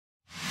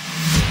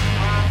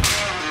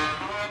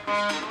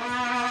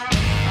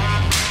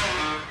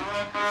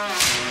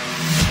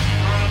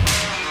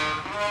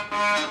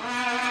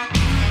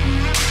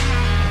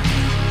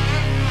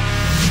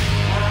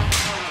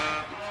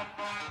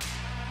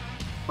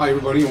Hi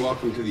everybody and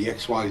welcome to the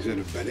XYZ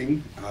of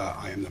betting.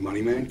 I am the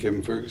money man,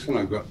 Kevin Ferguson.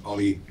 I've got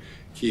Ollie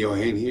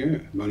Keohane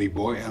here, money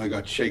boy, and I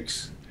got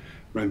Shakes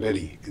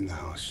Rampedi in the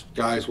house.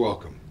 Guys,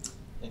 welcome.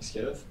 Thanks,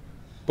 Kev.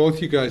 Both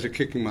you guys are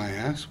kicking my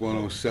ass,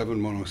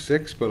 107,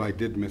 106, but I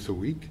did miss a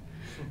week.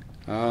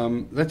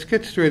 Let's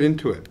get straight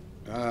into it.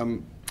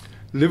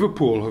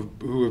 Liverpool,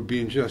 who have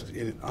been just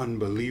in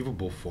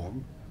unbelievable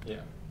form,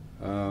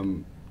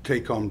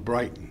 take on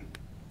Brighton,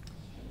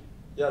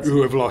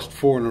 who have lost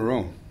 4 in a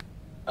row.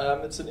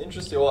 It's an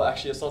interesting, well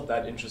actually it's not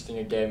that interesting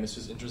a game, it's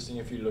just interesting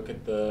if you look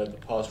at the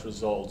past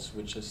results,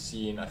 which have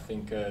seen I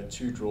think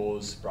 2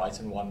 draws,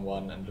 Brighton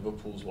 1-1 and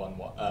Liverpool's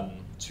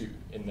 2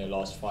 in their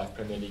last 5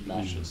 Premier League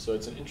matches. So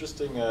it's an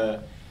interesting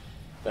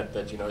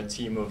that you know a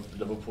team of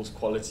Liverpool's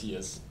quality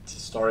has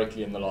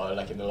historically in the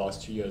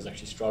last 2 years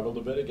actually struggled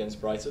a bit against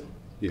Brighton.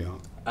 Yeah.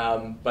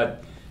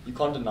 But you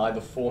can't deny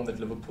the form that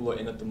Liverpool are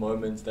in at the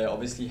moment. They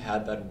obviously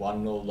had that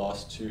 1-0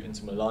 loss to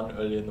Inter Milan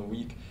earlier in the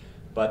week,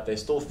 but they're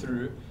still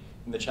through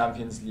in the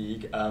Champions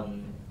League.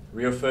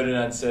 Rio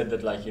Ferdinand said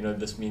that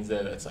this means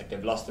that it's like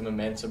they've lost the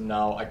momentum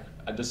now.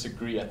 I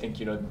disagree. I think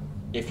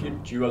if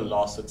you do a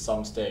loss at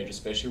some stage,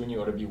 especially when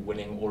you ought to be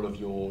winning all of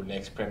your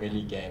next Premier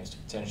League games to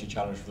potentially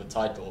challenge for the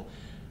title,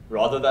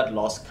 rather that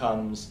loss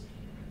comes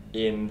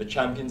in the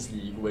Champions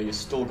League where you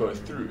still go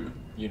through.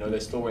 They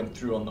still went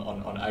through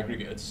on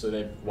aggregates, so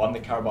they've won the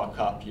Carabao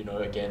Cup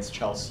against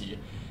Chelsea,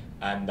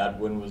 and that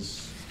win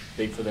was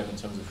big for them in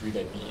terms of who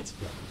they beat.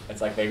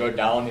 It's like they go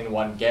down in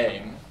one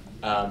game,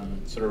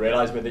 sort of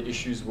realize where the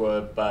issues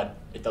were, but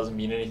it doesn't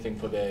mean anything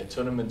for their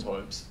tournament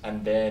hopes.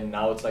 And then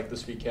now it's like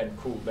this weekend,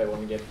 cool, they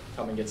want to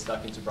come and get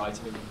stuck into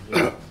Brighton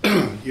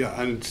again.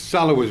 Yeah, and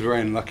Salah was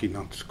very unlucky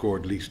not to score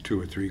at least 2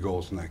 or 3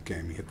 goals in that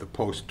game. He hit the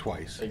post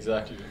twice.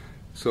 Exactly.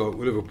 So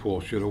Liverpool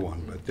should have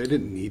won, but they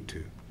didn't need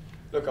to.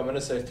 Look, I'm going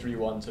to say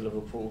 3-1 to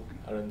Liverpool.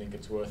 I don't think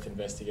it's worth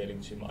investigating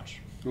too much.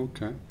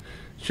 Okay.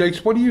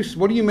 Shakes, what do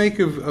you make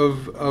of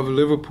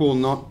Liverpool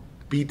not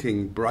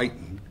beating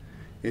Brighton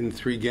in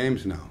 3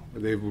 games now?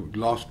 They've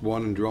lost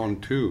 1 and drawn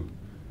 2.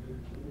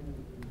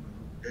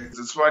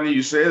 It's funny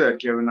you say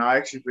that, Kevin. I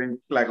actually think,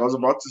 I was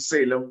about to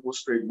say Liverpool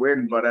straight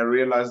win, but I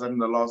realized that in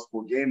the last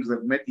 4 games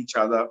they've met each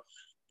other.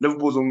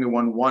 Liverpool's only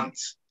won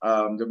once.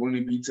 They've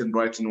only beaten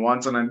Brighton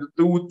once, and I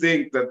do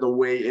think that the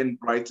way in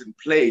Brighton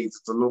plays,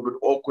 it's a little bit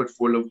awkward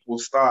for Liverpool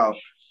style.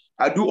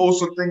 I do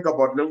also think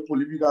about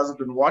Liverpool. If you guys have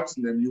been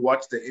watching them, you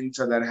watch the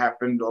Inter that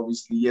happened.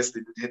 Obviously, yes,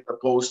 they did hit the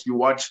post. You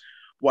watch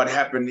what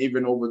happened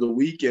even over the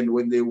weekend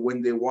when they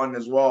won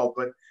as well.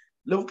 But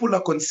Liverpool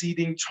are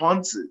conceding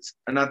chances,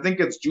 and I think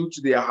it's due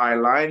to their high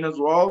line as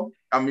well.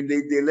 I mean,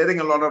 they're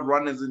letting a lot of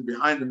runners in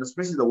behind them,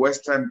 especially the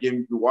West Ham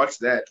game. If you watch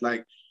that,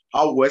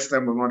 how West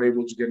Ham are not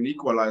able to get an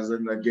equalizer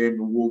in that game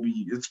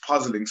it's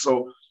puzzling.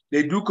 So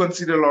they do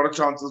concede a lot of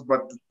chances,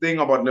 but the thing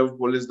about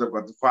Liverpool is they've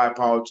got the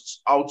firepower to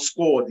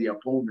outscore the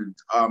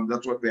opponent.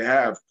 That's what they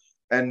have.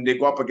 And they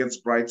go up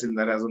against Brighton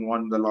that hasn't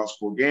won the last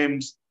 4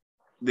 games.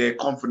 Their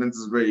confidence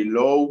is very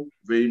low.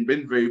 They've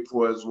been very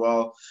poor as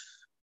well.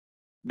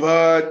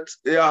 But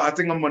yeah, I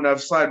think I'm going to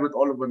side with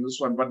Oliver on this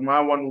one, but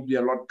my one will be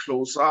a lot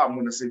closer. I'm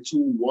going to say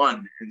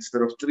 2-1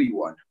 instead of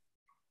 3-1.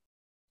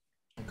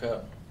 Okay.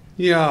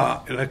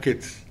 Yeah,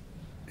 it's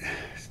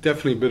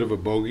definitely a bit of a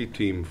bogey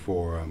team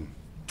for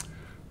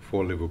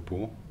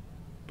Liverpool,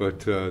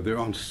 but they're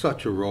on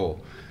such a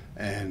roll,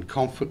 and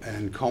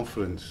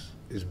confidence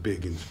is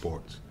big in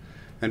sports.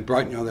 And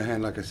Brighton, on the other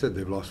hand, like I said,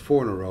 they've lost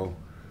 4 in a row.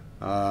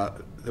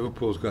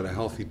 Liverpool's got a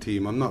healthy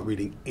team. I'm not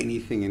reading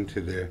anything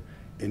into their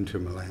Inter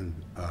Milan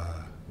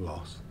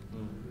loss.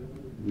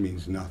 It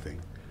means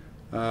nothing.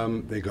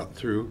 They got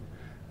through,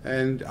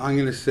 and I'm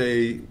going to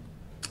say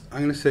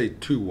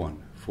 2-1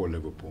 for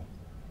Liverpool.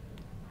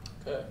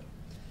 Okay.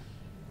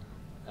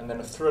 And then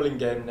a thrilling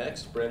game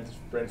next,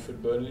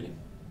 Brentford Burnley.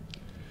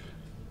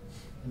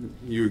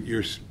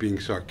 You're being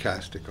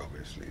sarcastic,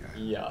 obviously.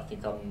 Yeah, I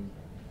think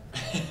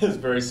it's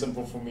very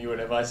simple for me.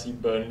 Whenever I see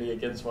Burnley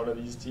against one of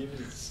these teams,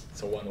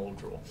 it's a 1-1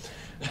 draw.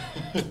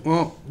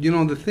 Well,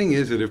 the thing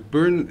is that if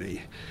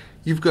Burnley,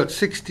 you've got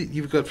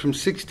from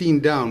 16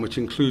 down, which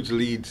includes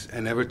Leeds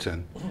and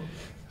Everton,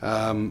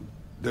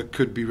 that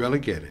could be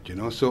relegated.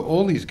 So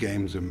all these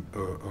games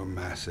are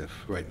massive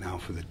right now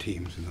for the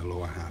teams in the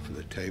lower half of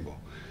the table.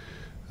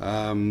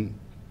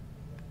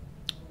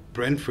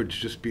 Brentford's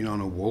just been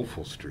on a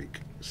woeful streak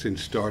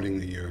since starting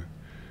the year.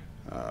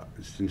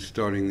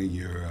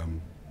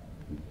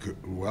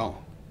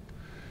 Well.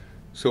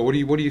 So what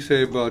do you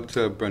say about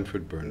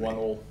Brentford Burnley?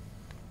 1-1.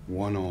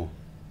 1-1.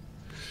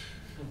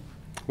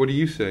 What do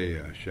you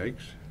say,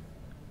 Shakes?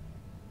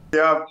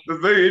 Yeah, a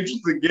very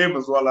interesting game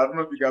as well. I don't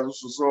know if you guys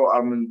also saw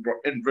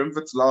in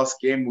Brentford's last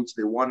game, which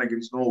they won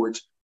against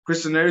Norwich,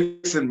 Christian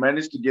Eriksen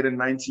managed to get in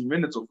 90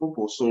 minutes of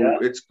football. So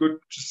It's good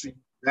to see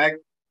back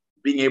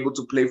being able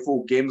to play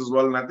 4 games as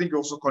well. And I think he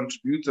also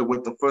contributed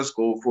with the first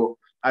goal for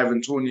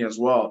Ivan Toney as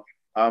well.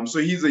 So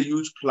he's a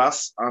huge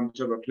plus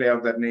to have a player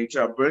of that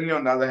nature. Burnley,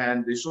 on the other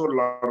hand, they showed a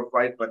lot of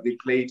fight, but they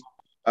played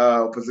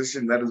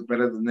opposition that is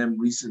better than them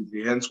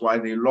recently, hence why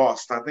they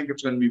lost. I think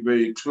it's going to be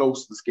very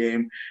close, this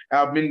game.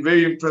 I've been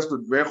very impressed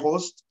with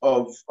Weghorst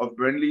of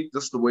Burnley,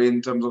 just the way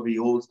in terms of he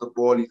holds the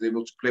ball, he's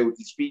able to play with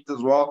his feet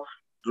as well,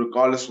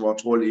 regardless of how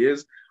tall he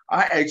is.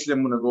 I actually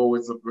am going to go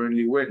with a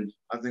Burnley win.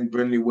 I think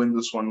Burnley win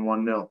this one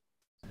 1-0.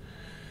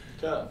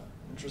 Okay,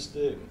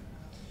 interesting.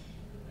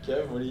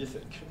 Kev, what do you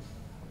think?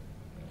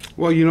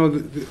 Well, you know,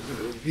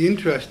 the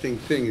interesting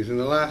thing is in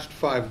the last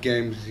 5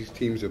 games these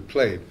teams have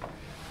played,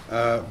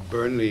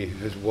 Burnley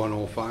has won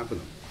all 5 of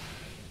them.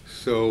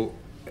 So,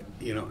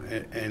 you know,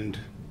 and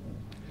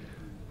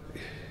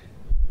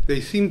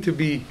they seem to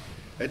be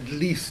at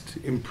least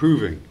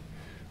improving,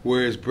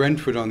 whereas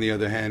Brentford, on the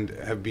other hand,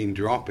 have been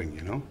dropping,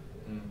 you know.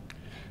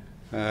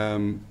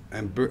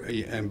 And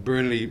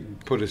Burnley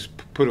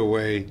put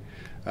away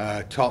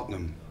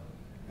Tottenham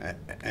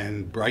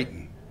and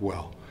Brighton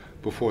well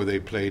before they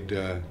played,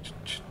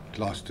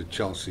 lost to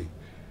Chelsea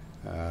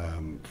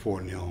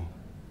 4-0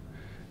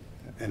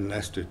 and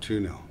Leicester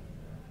 2-0.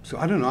 So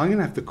I don't know, I'm going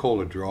to have to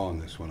call a draw on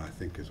this one, I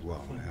think, as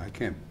well. I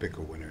can't pick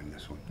a winner in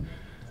this one.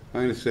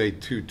 I'm going to say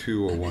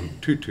 2-2 or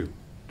 2-2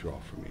 draw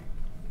for me.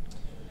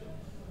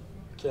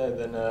 Okay,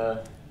 then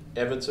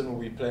Everton will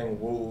be playing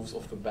Wolves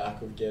off the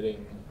back of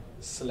getting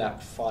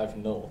slapped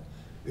 5-0.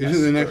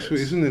 Isn't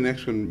the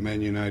next one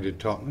Man United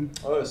Tottenham?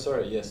 Oh,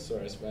 sorry, yes,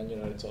 sorry, it's Man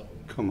United Tottenham.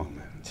 Come on,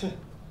 man.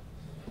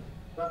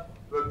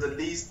 But the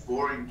least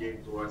boring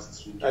game to watch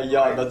this weekend.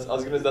 Yeah,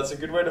 that's a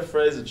good way to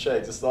phrase it,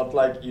 Shakes. It's not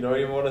like you don't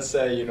even want to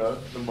say, you know,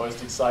 the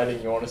most exciting.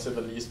 You want to say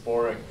the least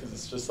boring, because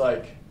it's just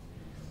like,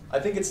 I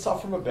think it's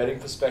tough from a betting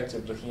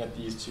perspective looking at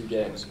these 2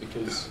 games,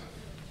 because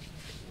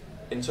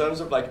in terms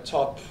of like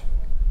top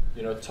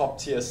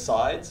tier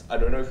sides, I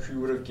don't know who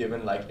would have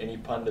given like any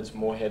pundits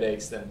more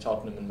headaches than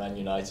Tottenham and Man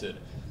United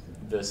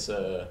this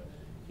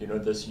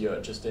year,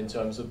 just in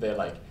terms of their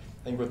like.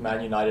 I think with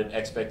Man United,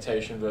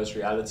 expectation versus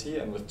reality,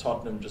 and with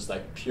Tottenham, just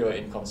like pure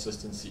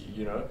inconsistency,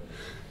 you know.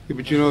 Yeah,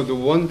 but you know the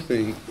one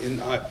thing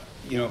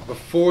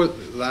before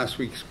this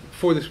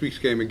week's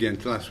game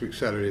against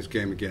Saturday's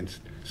game against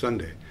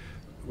Sunday,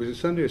 was it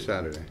Sunday or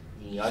Saturday?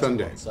 Yeah,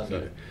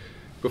 Sunday.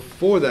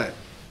 Before that,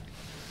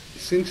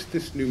 since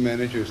this new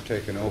manager has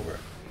taken over,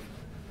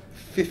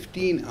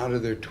 15 out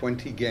of their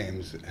 20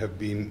 games have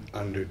been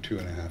under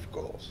 2.5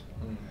 goals.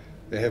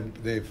 They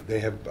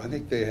have. I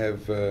think they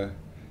have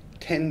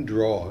 10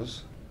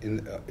 draws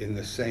in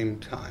the same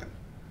time.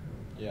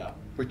 Yeah.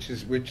 Which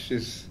is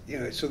you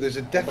know, so there's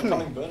a definite.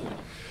 Becoming Burnley.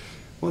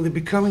 Well, they're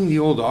becoming the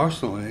old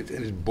Arsenal, and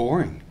it's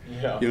boring.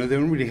 Yeah. You know, they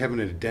don't really have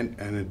an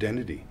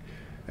identity.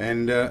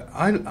 And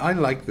I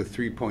like the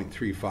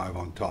 3.35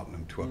 on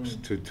Tottenham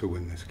to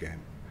win this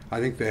game. I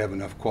think they have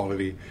enough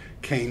quality.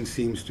 Kane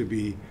seems to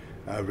be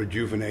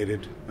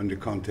rejuvenated under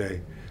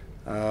Conte.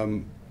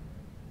 I'm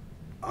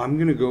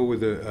going to go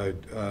with a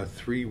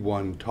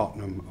 3-1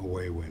 Tottenham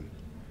away win.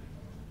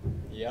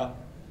 Yeah,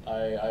 I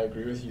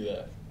agree with you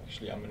there.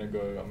 Actually, I'm gonna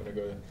go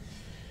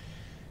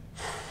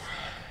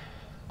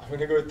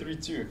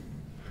 3-2.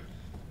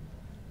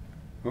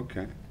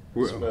 Okay.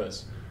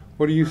 Spurs.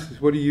 What do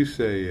you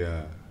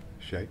say,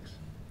 Shakes?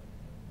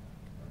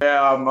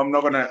 Yeah, I'm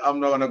not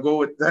gonna go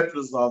with that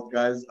result,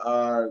 guys.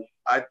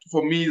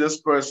 For me, the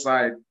Spurs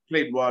side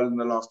played well in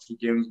the last 2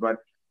 games, but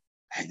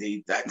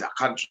I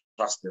can't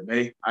trust them.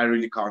 I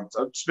really can't,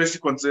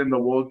 especially considering the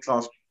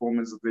world-class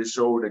performance that they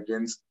showed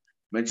against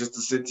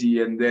Manchester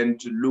City, and then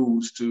to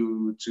lose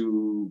to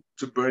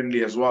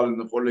Burnley as well in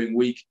the following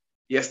week.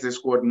 Yes, they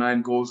scored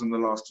 9 goals in the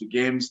last 2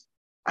 games.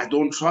 I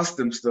don't trust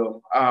them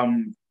still.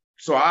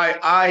 So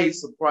I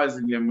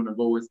surprisingly am going to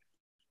go with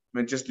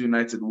Manchester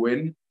United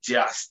win.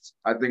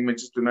 I think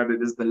Manchester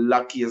United is the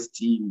luckiest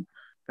team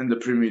in the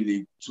Premier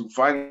League to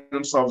find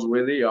themselves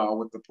where they are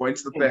with the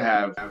points that they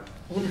have.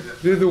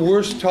 They're the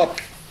worst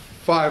top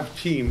 5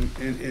 team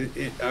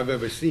I've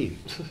ever seen.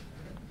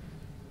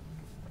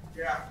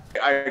 Yeah,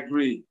 I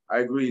agree.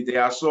 They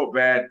are so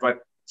bad,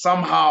 but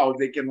somehow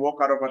they can walk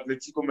out of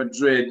Atletico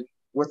Madrid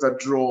with a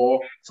draw.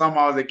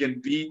 Somehow they can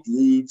beat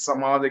Leeds.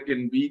 Somehow they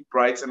can beat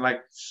Brighton.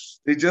 Like,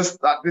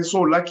 they're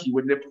so lucky.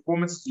 When their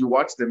performances, you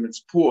watch them, it's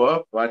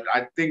poor, but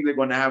I think they're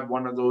going to have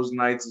one of those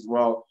nights as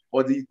well,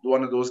 or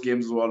one of those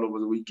games as well over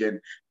the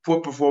weekend. Poor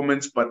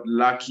performance, but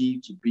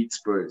lucky to beat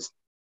Spurs.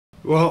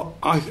 Well,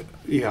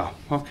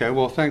 okay.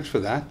 Well, thanks for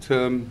that.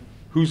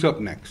 Who's up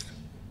next?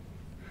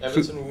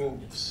 Everton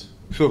Wolves.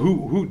 So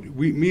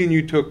me and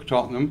you took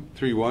Tottenham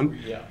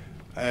 3-1. Yeah.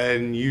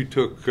 And you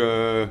took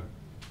a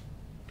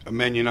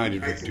Man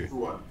United victory.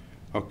 2-1.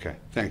 Okay,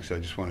 thanks. I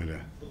just wanted to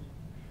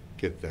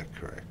get that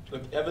correct.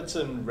 Look,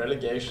 Everton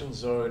relegation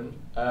zone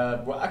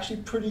were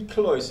actually pretty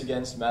close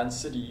against Man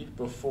City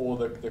before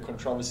the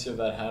controversy of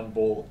that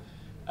handball,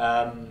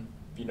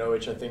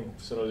 which I think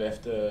sort of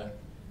left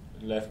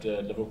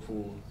a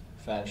Liverpool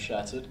fan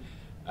shattered.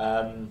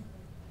 And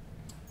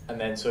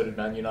then so did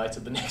Man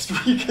United the next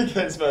week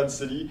against Man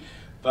City.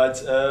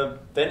 But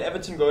then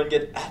Everton go and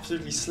get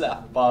absolutely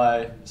slapped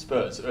by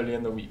Spurs early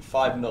in the week,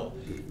 5-0.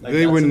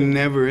 They were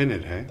never in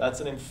it, hey? That's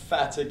an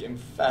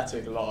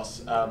emphatic loss.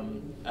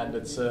 And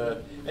it's,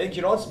 I think,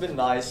 you know what's been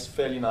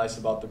fairly nice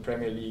about the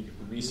Premier League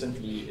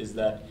recently is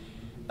that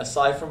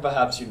aside from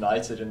perhaps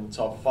United in the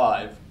top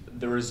 5,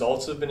 the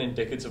results have been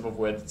indicative of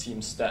where the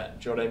teams stand.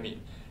 Do you know what I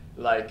mean?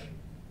 Like,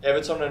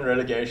 Everton in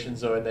relegation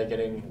zone, they're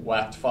getting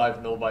whacked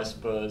 5-0 by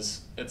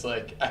Spurs. It's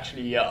like,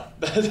 actually, yeah,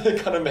 that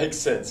kind of makes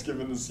sense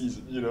given the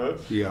season, you know?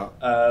 Yeah.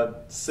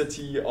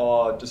 City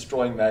are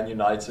destroying Man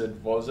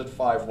United. What was it,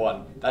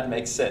 5-1? That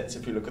makes sense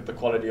if you look at the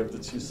quality of the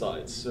two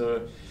sides.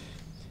 So,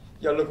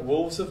 yeah, look,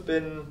 Wolves have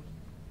been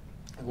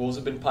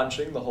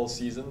punching the whole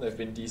season. They've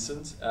been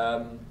decent.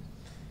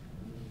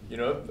 You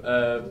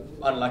know,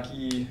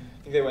 unlucky.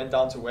 I think they went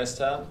down to West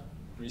Ham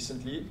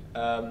recently.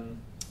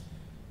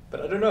 But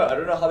I don't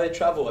know how they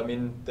travel. I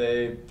mean,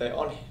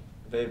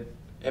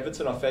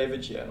 Everton are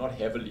favoured here, not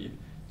heavily.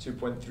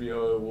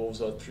 2.30,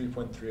 Wolves are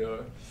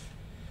 3.30.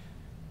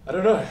 I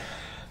don't know.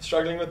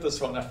 Struggling with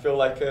this one. I feel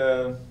like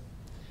a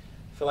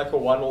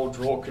 1-1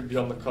 draw could be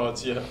on the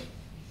cards here.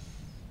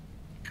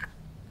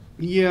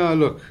 Yeah,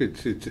 look,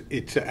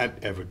 it's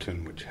at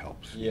Everton, which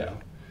helps. Yeah.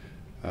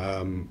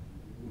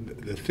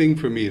 The thing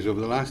for me is over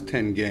the last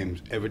 10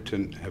 games,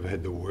 Everton have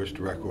had the worst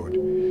record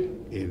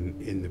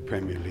in the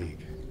Premier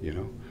League. You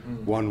know,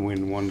 1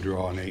 win, 1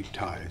 draw, and 8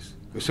 ties.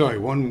 Sorry,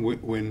 1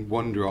 win,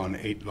 1 draw, and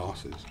 8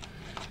 losses.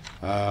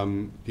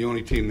 The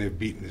only team they've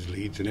beaten is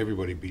Leeds, and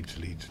everybody beats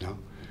Leeds now.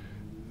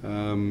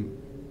 And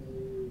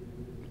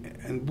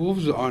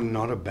Wolves are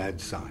not a bad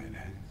side.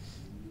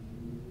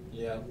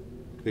 Yeah.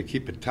 They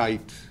keep it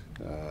tight.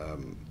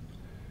 I'm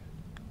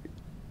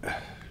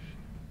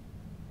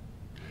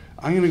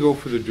going to go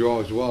for the draw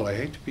as well. I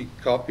hate to be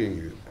copying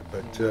you,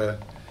 but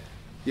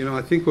you know,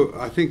 I think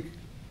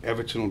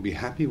Everton will be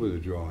happy with a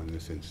draw in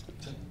this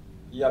instance.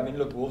 Yeah, I mean,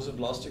 look, Wolves have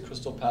lost to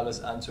Crystal Palace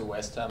and to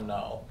West Ham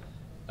now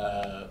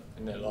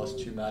in their last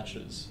 2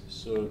 matches.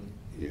 So,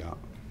 yeah,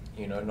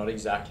 you know, not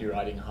exactly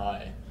riding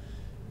high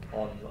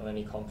on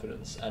any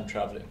confidence and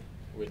travelling,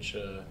 which,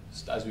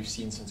 as we've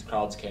seen since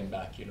crowds came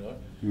back, you know,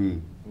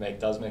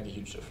 does make a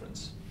huge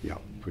difference. Yeah,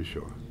 for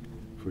sure.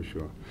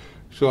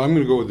 So I'm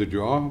going to go with the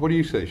draw. What do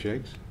you say,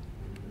 Shakes?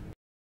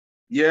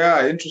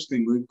 Yeah,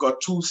 interesting. We've got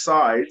 2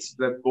 sides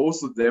that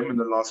both of them in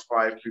the last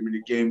 5 Premier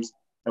League games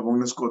have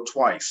only scored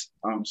twice.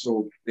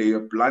 So they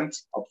are blunt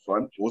up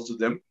front, both of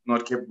them,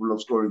 not capable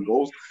of scoring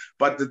goals.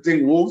 But the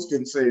thing Wolves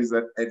can say is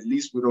that at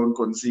least we don't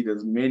concede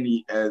as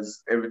many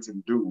as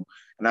Everton do.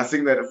 And I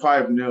think that a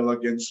 5-0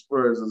 against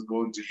Spurs is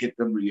going to hit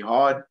them really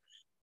hard.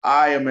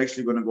 I am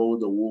actually going to go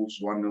with the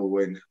Wolves 1-0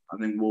 win. I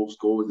think Wolves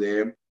go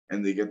there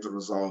and they get the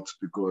result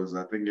because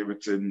I think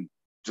Everton,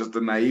 just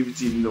the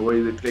naivety in the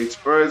way they played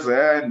Spurs,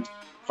 and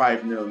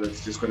 5-0,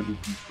 that's just going to be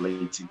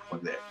deflating for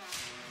them.